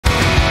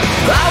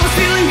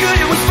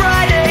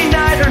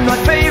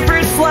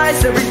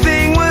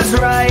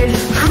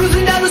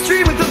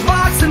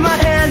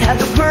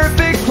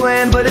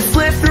plan, but it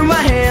slipped through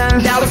my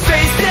hand. Now it's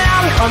face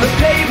down on the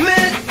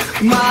pavement.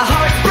 My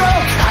heart's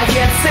broke, I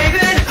can't save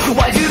it.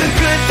 Why do the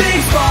good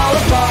things fall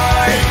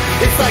apart?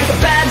 It's like a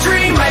bad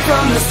dream right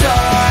from the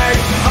start.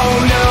 Oh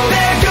no,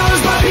 there goes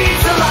my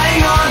pizza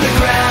lying on the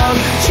ground.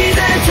 Cheese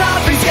and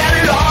toppings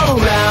scattered all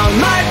around.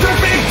 My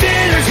perfect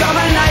dinner's gone,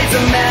 my night's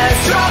a mess.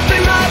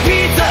 Dropping my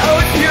pizza,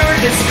 oh it's pure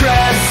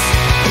distress.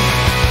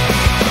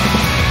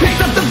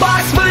 Picked up the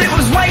box, but it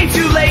was way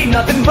too late.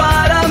 Nothing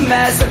but a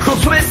mess, a cruel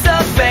twist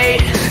of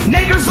fate.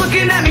 Neighbors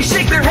looking at me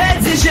shake their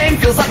heads in shame.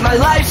 Feels like my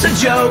life's a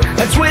joke,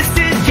 a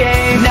twisted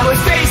game. Now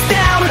it's face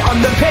down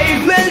on the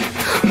pavement.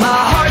 My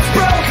heart's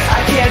broke, I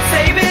can't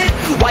save it.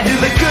 Why do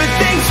the good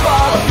things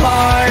fall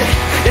apart?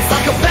 It's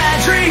like a bad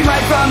dream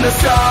right from the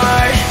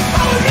start.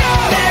 Oh no!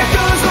 There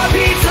goes my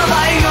pizza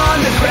lying on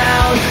the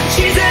ground.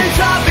 Cheese and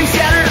toppings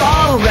scattered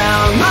all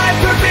around. My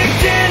perfect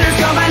dinner's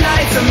gone, my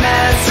night's a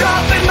mess.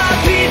 Dropping my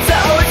pizza,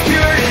 oh it's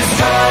pure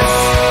distress.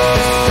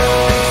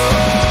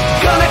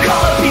 Gonna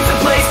call a pizza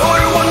place,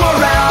 order one more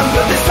round.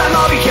 But this time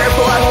I'll be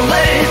careful, I won't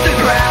let it hit the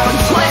ground.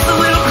 Life's a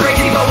little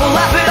crazy, but we'll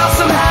laugh it off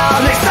somehow.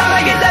 Next time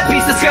I get that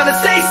pizza, it's gonna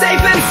stay safe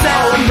and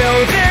sound. Oh no,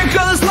 there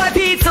goes my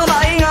pizza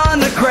lying on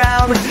the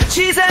ground.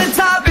 Cheese and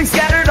toppings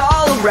scattered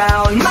all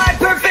around. My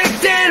perfect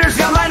dinner's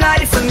gone, my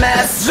night's a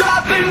mess.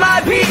 Dropping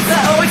my pizza,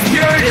 oh it's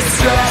pure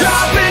distress.